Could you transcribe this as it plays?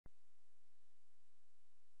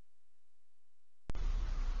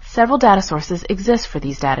Several data sources exist for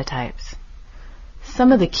these data types.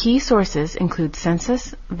 Some of the key sources include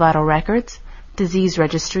census, vital records, disease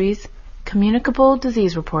registries, communicable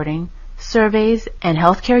disease reporting, surveys, and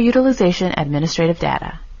healthcare utilization administrative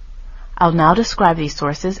data. I'll now describe these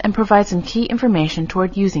sources and provide some key information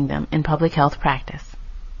toward using them in public health practice.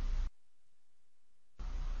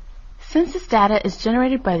 Census data is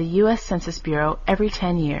generated by the U.S. Census Bureau every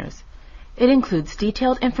 10 years. It includes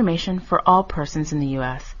detailed information for all persons in the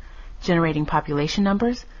U.S., generating population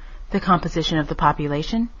numbers, the composition of the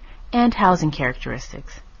population, and housing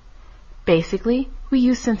characteristics. Basically, we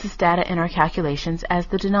use census data in our calculations as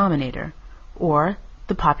the denominator, or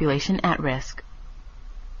the population at risk.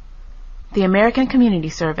 The American Community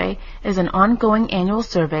Survey is an ongoing annual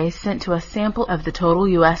survey sent to a sample of the total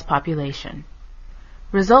U.S. population.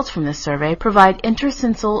 Results from this survey provide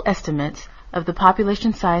intercensal estimates of the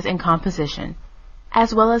population size and composition,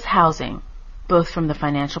 as well as housing, both from the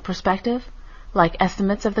financial perspective, like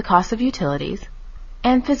estimates of the cost of utilities,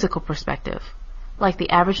 and physical perspective, like the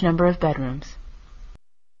average number of bedrooms.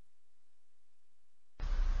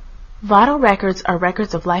 Vital records are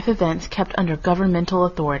records of life events kept under governmental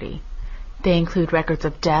authority. They include records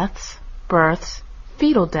of deaths, births,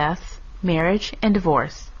 fetal deaths, marriage, and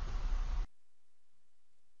divorce.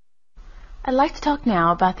 I'd like to talk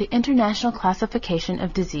now about the International Classification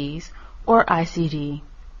of Disease, or ICD.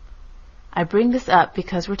 I bring this up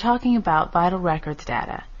because we're talking about vital records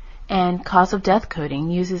data, and cause of death coding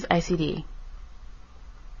uses ICD.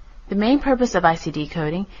 The main purpose of ICD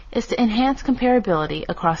coding is to enhance comparability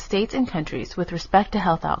across states and countries with respect to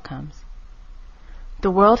health outcomes. The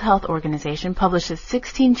World Health Organization publishes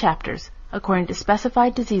 16 chapters according to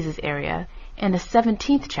specified diseases area and a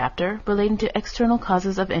 17th chapter relating to external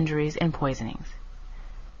causes of injuries and poisonings.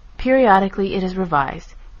 Periodically it is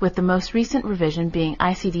revised, with the most recent revision being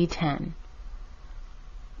ICD-10.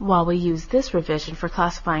 While we use this revision for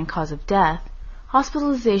classifying cause of death,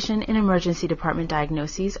 hospitalization and emergency department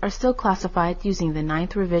diagnoses are still classified using the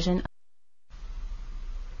 9th revision.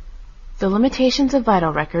 The limitations of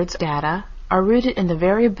vital records data are rooted in the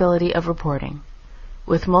variability of reporting.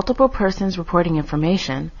 With multiple persons reporting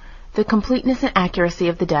information, the completeness and accuracy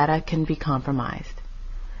of the data can be compromised.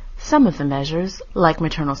 Some of the measures, like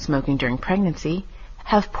maternal smoking during pregnancy,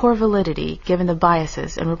 have poor validity given the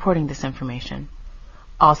biases in reporting this information.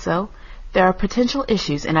 Also, there are potential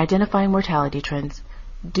issues in identifying mortality trends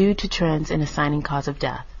due to trends in assigning cause of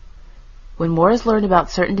death. When more is learned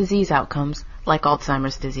about certain disease outcomes, like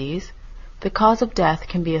Alzheimer's disease, the cause of death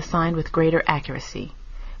can be assigned with greater accuracy,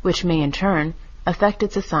 which may in turn affect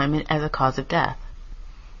its assignment as a cause of death.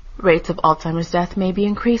 Rates of Alzheimer's death may be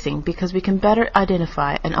increasing because we can better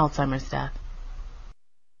identify an Alzheimer's death.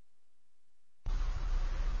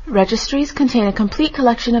 Registries contain a complete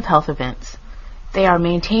collection of health events. They are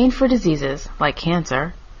maintained for diseases like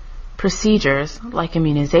cancer, procedures like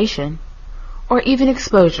immunization, or even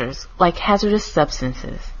exposures like hazardous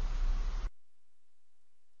substances.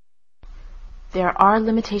 There are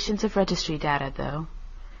limitations of registry data, though.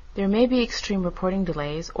 There may be extreme reporting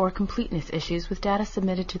delays or completeness issues with data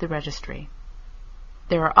submitted to the registry.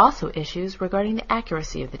 There are also issues regarding the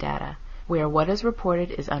accuracy of the data, where what is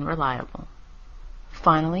reported is unreliable.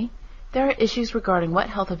 Finally, there are issues regarding what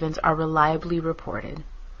health events are reliably reported.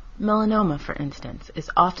 Melanoma, for instance,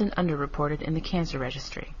 is often underreported in the cancer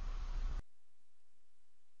registry.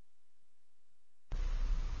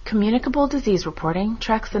 Communicable disease reporting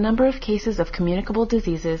tracks the number of cases of communicable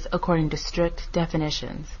diseases according to strict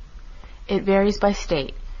definitions. It varies by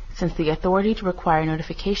state, since the authority to require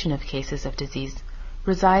notification of cases of disease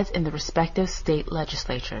resides in the respective state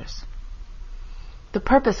legislatures. The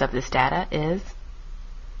purpose of this data is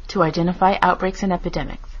to identify outbreaks and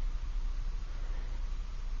epidemics,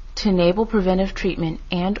 to enable preventive treatment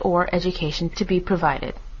and/or education to be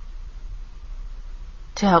provided,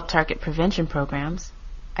 to help target prevention programs,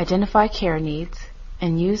 identify care needs,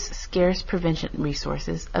 and use scarce prevention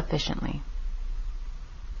resources efficiently,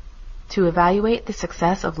 to evaluate the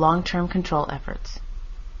success of long-term control efforts,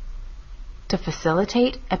 to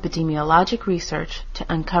facilitate epidemiologic research to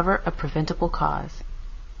uncover a preventable cause,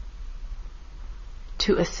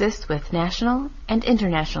 to assist with national and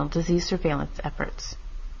international disease surveillance efforts.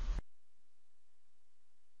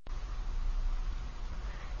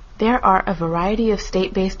 There are a variety of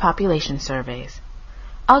state-based population surveys.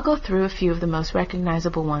 I'll go through a few of the most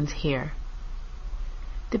recognizable ones here.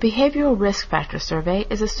 The Behavioral Risk Factor Survey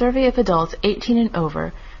is a survey of adults 18 and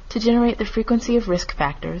over to generate the frequency of risk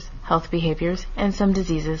factors, health behaviors, and some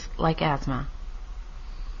diseases like asthma.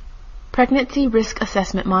 Pregnancy Risk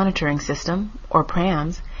Assessment Monitoring System, or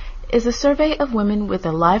PRAMS, is a survey of women with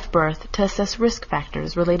a live birth to assess risk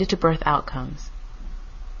factors related to birth outcomes.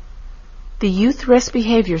 The Youth Risk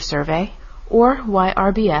Behavior Survey, or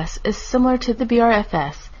YRBS, is similar to the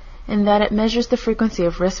BRFS in that it measures the frequency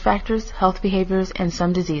of risk factors, health behaviors, and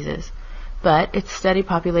some diseases, but its study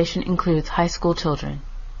population includes high school children.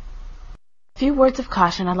 A few words of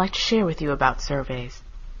caution I'd like to share with you about surveys.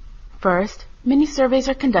 First, many surveys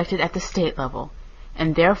are conducted at the state level,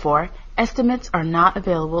 and therefore estimates are not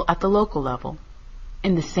available at the local level.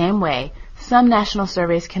 In the same way, some national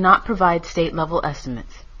surveys cannot provide state-level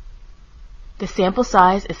estimates. The sample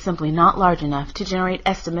size is simply not large enough to generate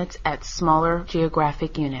estimates at smaller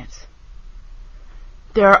geographic units.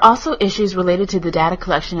 There are also issues related to the data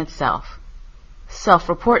collection itself.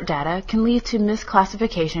 Self-report data can lead to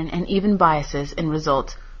misclassification and even biases in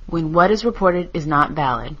results when what is reported is not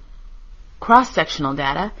valid. Cross-sectional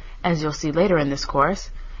data, as you'll see later in this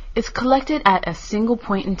course, is collected at a single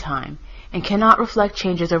point in time and cannot reflect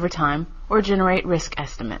changes over time or generate risk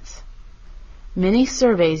estimates. Many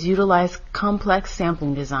surveys utilize complex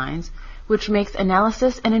sampling designs, which makes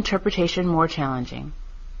analysis and interpretation more challenging.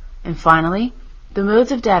 And finally, the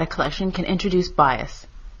modes of data collection can introduce bias.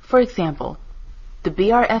 For example, the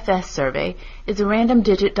BRFS survey is a random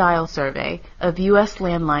digit dial survey of U.S.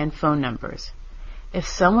 landline phone numbers. If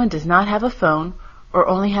someone does not have a phone or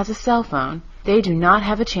only has a cell phone, they do not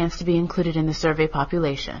have a chance to be included in the survey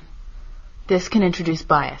population. This can introduce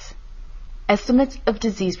bias. Estimates of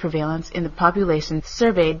disease prevalence in the population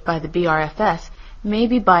surveyed by the BRFS may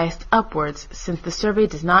be biased upwards since the survey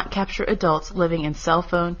does not capture adults living in cell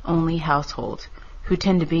phone-only households, who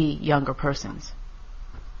tend to be younger persons.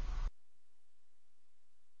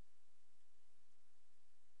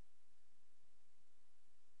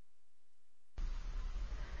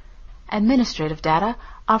 Administrative data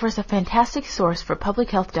offers a fantastic source for public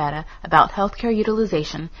health data about healthcare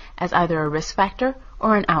utilization as either a risk factor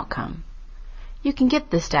or an outcome. You can get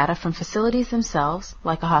this data from facilities themselves,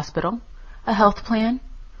 like a hospital, a health plan,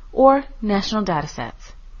 or national data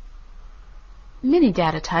sets. Many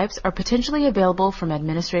data types are potentially available from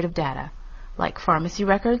administrative data, like pharmacy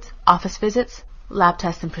records, office visits, lab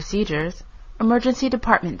tests and procedures, emergency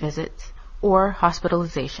department visits, or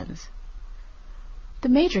hospitalizations. The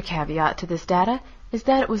major caveat to this data is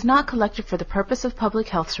that it was not collected for the purpose of public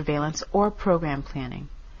health surveillance or program planning.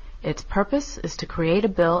 Its purpose is to create a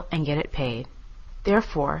bill and get it paid.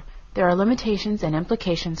 Therefore, there are limitations and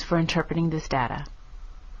implications for interpreting this data.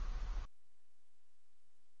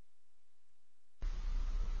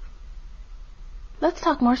 Let's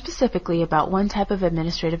talk more specifically about one type of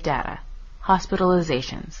administrative data,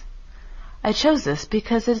 hospitalizations. I chose this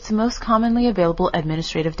because it's the most commonly available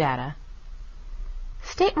administrative data.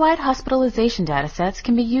 Statewide hospitalization datasets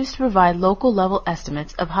can be used to provide local-level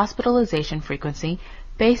estimates of hospitalization frequency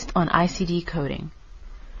based on ICD coding.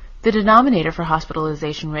 The denominator for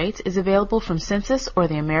hospitalization rates is available from Census or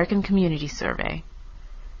the American Community Survey.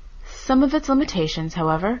 Some of its limitations,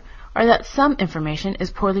 however, are that some information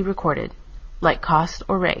is poorly recorded, like cost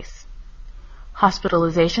or race.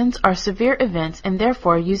 Hospitalizations are severe events, and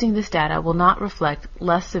therefore using this data will not reflect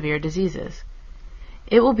less severe diseases.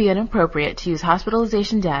 It will be inappropriate to use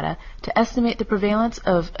hospitalization data to estimate the prevalence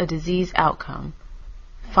of a disease outcome.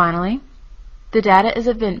 Finally, the data is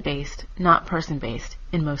event-based, not person-based,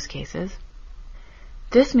 in most cases.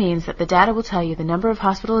 This means that the data will tell you the number of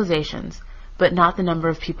hospitalizations, but not the number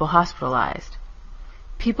of people hospitalized.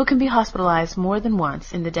 People can be hospitalized more than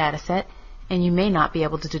once in the dataset, and you may not be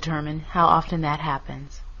able to determine how often that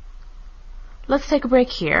happens. Let's take a break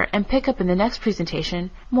here and pick up in the next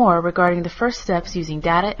presentation more regarding the first steps using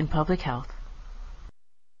data in public health.